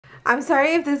I'm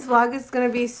sorry if this vlog is gonna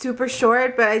be super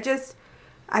short, but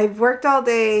I've worked all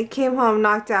day, came home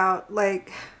knocked out,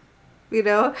 like, you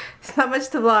know, it's not much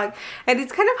to vlog. And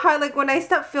it's kind of hard, like when I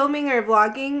stop filming or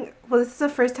vlogging, well, this is the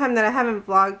first time that I haven't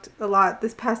vlogged a lot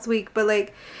this past week, but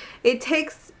like it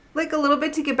takes like a little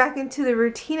bit to get back into the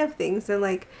routine of things and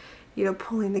like, you know,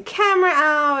 pulling the camera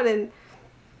out and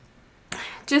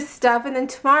just stuff. And then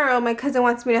tomorrow my cousin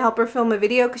wants me to help her film a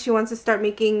video because she wants to start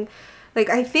making, like,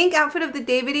 I think outfit of the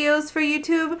day videos for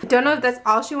YouTube. Don't know if that's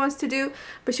all she wants to do,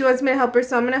 but she wants me to help her,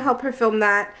 so I'm gonna help her film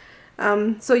that.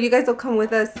 So you guys will come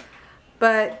with us.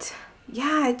 But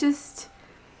yeah,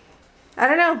 I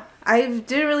don't know. I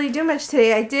didn't really do much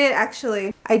today.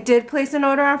 I did place an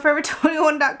order on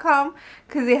forever21.com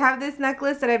because they have this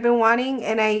necklace that I've been wanting,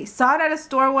 and I saw it at a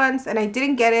store once and I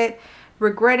didn't get it,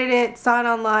 regretted it, saw it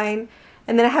online,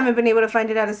 and then I haven't been able to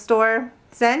find it at a store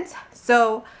since.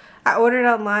 So I ordered it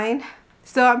online.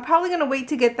 So I'm probably going to wait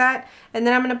to get that, and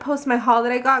then I'm going to post my haul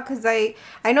that I got because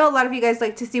I know a lot of you guys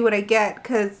like to see what I get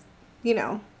because, you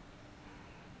know,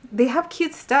 they have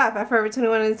cute stuff at Forever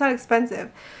 21 and it's not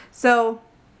expensive. So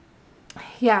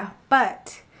yeah,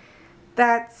 but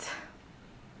that's,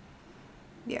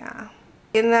 yeah.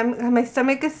 And then my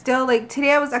stomach is still, like,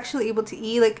 today I was actually able to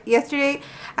eat. Like yesterday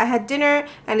I had dinner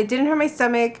and it didn't hurt my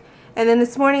stomach, and then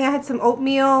this morning I had some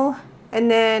oatmeal, and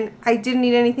then I didn't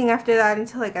eat anything after that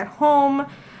until I got home.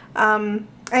 And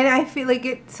I feel like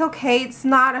it's okay. It's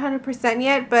not 100%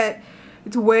 yet, but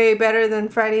it's way better than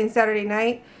Friday and Saturday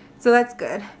night. So that's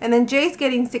good. And then Jay's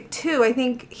getting sick too. I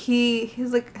think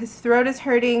he's like, his throat is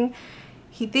hurting.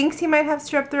 He thinks he might have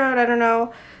strep throat. I don't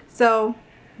know. So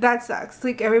that sucks.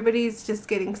 Like, everybody's just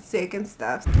getting sick and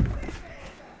stuff.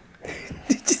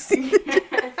 Did you see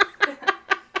that?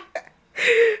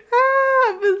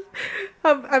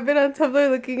 I've been on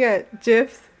Tumblr looking at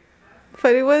GIFs,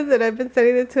 funny ones, and I've been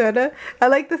sending them to Anna. I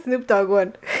like the Snoop Dogg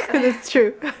one because it's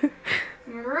true.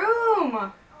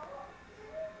 Room.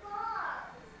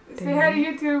 Say hi to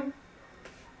YouTube.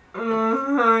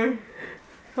 Hi.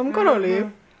 I'm gonna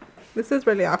leave. This is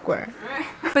really awkward.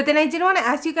 But then I did want to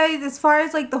ask you guys, as far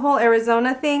as like the whole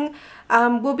Arizona thing,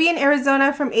 we'll be in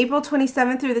Arizona from April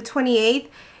 27th through the 28th.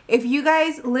 If you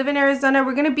guys live in Arizona,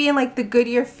 we're gonna be in like the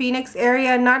Goodyear, Phoenix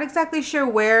area. Not exactly sure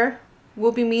where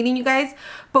we'll be meeting you guys,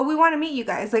 but we want to meet you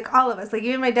guys, like all of us. Like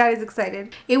even my dad is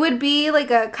excited. It would be like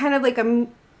a kind of like a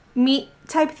meet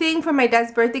type thing for my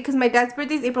dad's birthday, because my dad's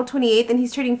birthday is April 28th and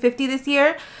he's turning 50 this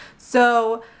year.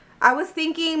 So I was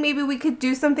thinking maybe we could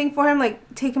do something for him, like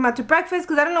take him out to breakfast,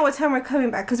 because I don't know what time we're coming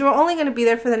back, because we're only going to be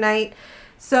there for the night.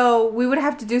 So we would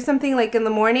have to do something like in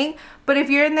the morning. But if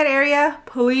you're in that area,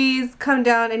 please come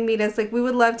down and meet us. Like, we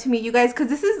would love to meet you guys, because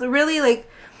this is really like,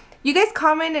 you guys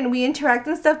comment and we interact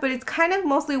and stuff, but it's kind of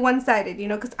mostly one-sided, you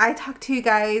know, because I talk to you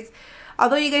guys.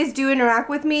 Although you guys do interact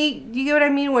with me, you get what I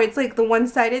mean, where it's like the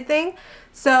one-sided thing.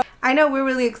 So I know we're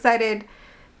really excited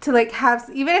to like have,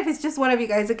 even if it's just one of you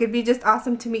guys, it could be just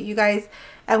awesome to meet you guys,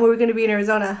 and we're going to be in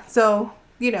Arizona. So,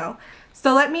 you know,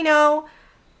 so let me know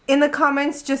in the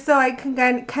comments just so I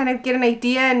can kind of get an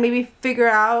idea and maybe figure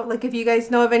out, like, if you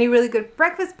guys know of any really good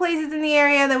breakfast places in the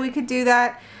area, then we could do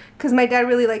that, because my dad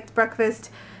really likes breakfast.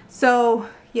 So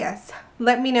yes,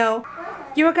 let me know.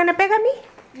 You were gonna beg at me?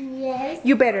 Yes.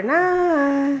 You better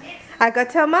not. I gotta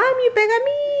tell mom you beg at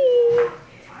me.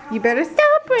 You better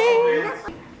stop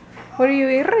it. What are you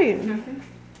eating?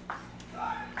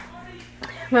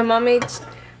 My mom made,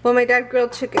 well, my dad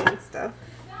grilled chicken and stuff.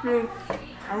 I'm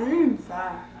really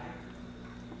fat.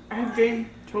 I have gained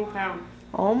 12 pounds.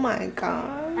 Oh my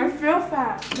god. I feel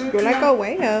fat. You're like a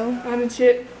whale. I'm a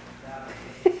chip.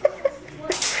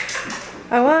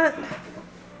 I want,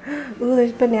 ooh,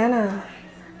 there's banana.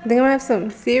 I think I'm gonna have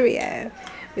some cereal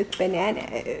with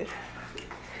banana.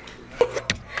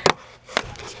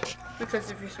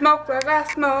 Because if you smoke like I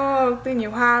smoke, then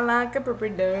you high like a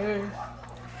burrito.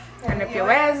 And if your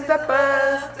ass is a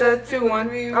buster, 2, 1,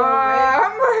 3,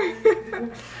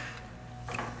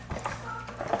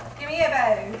 Give me a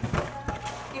bow.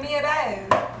 Give me a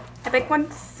bow. big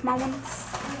ones, small ones.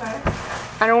 Okay.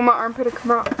 I don't want my armpit to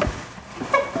come out.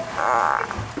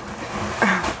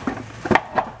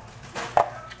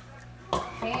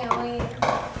 Haley. I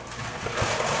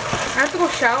have to go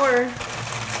shower.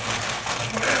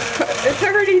 It's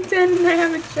already 10 and I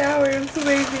haven't showered. I'm so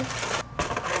lazy.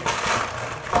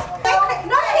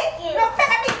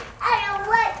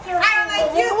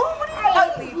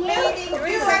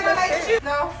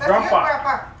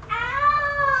 Grandpa.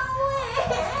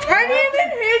 I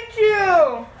didn't hit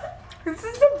you. This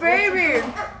is the baby.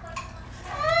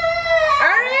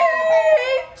 I didn't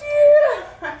hit you.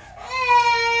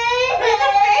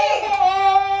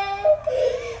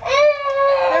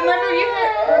 And my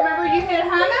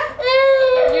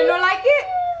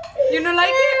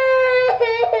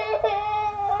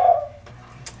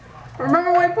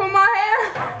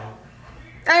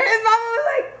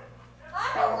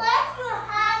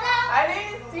I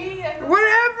didn't see it.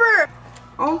 Whatever.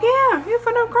 Oh yeah, you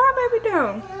finna cry, baby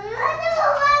doll.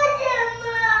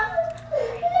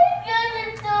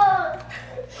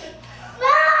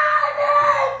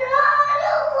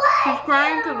 She's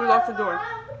crying because we locked the door.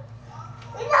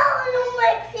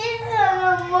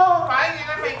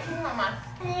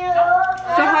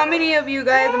 So how many of you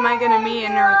guys am I gonna meet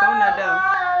in Arizona though?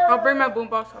 I'll bring my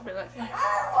boombox. I'll be like,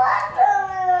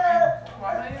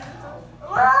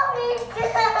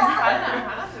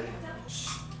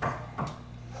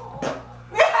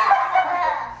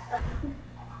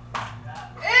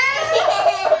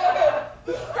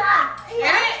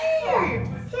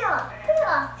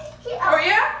 oh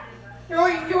yeah?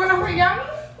 You wanna hurt Yummy?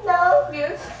 No.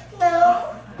 Yes.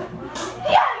 No.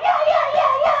 Yeah.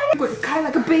 You're gonna cry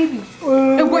like a baby.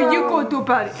 And what you gonna do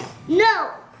about it?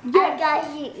 No. I gotta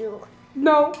hit you.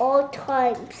 No. All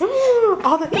times. All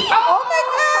the. Oh my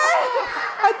god!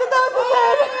 I thought that was his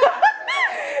head.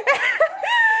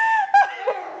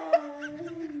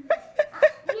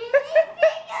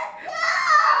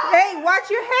 Hey, watch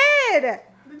your head.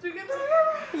 Did you get that?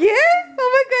 Yes. Oh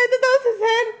my god, I thought that was his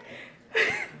head.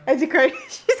 As you cry,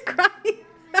 she's crying.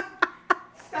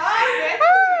 Stop,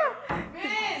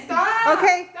 man. Stop.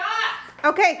 Okay. Stop.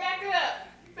 Okay. Back it up.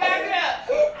 Back it up.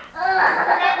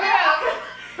 Back it up.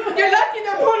 You're lucky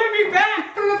they're pulling me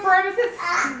back from the premises.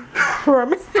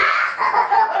 Promise.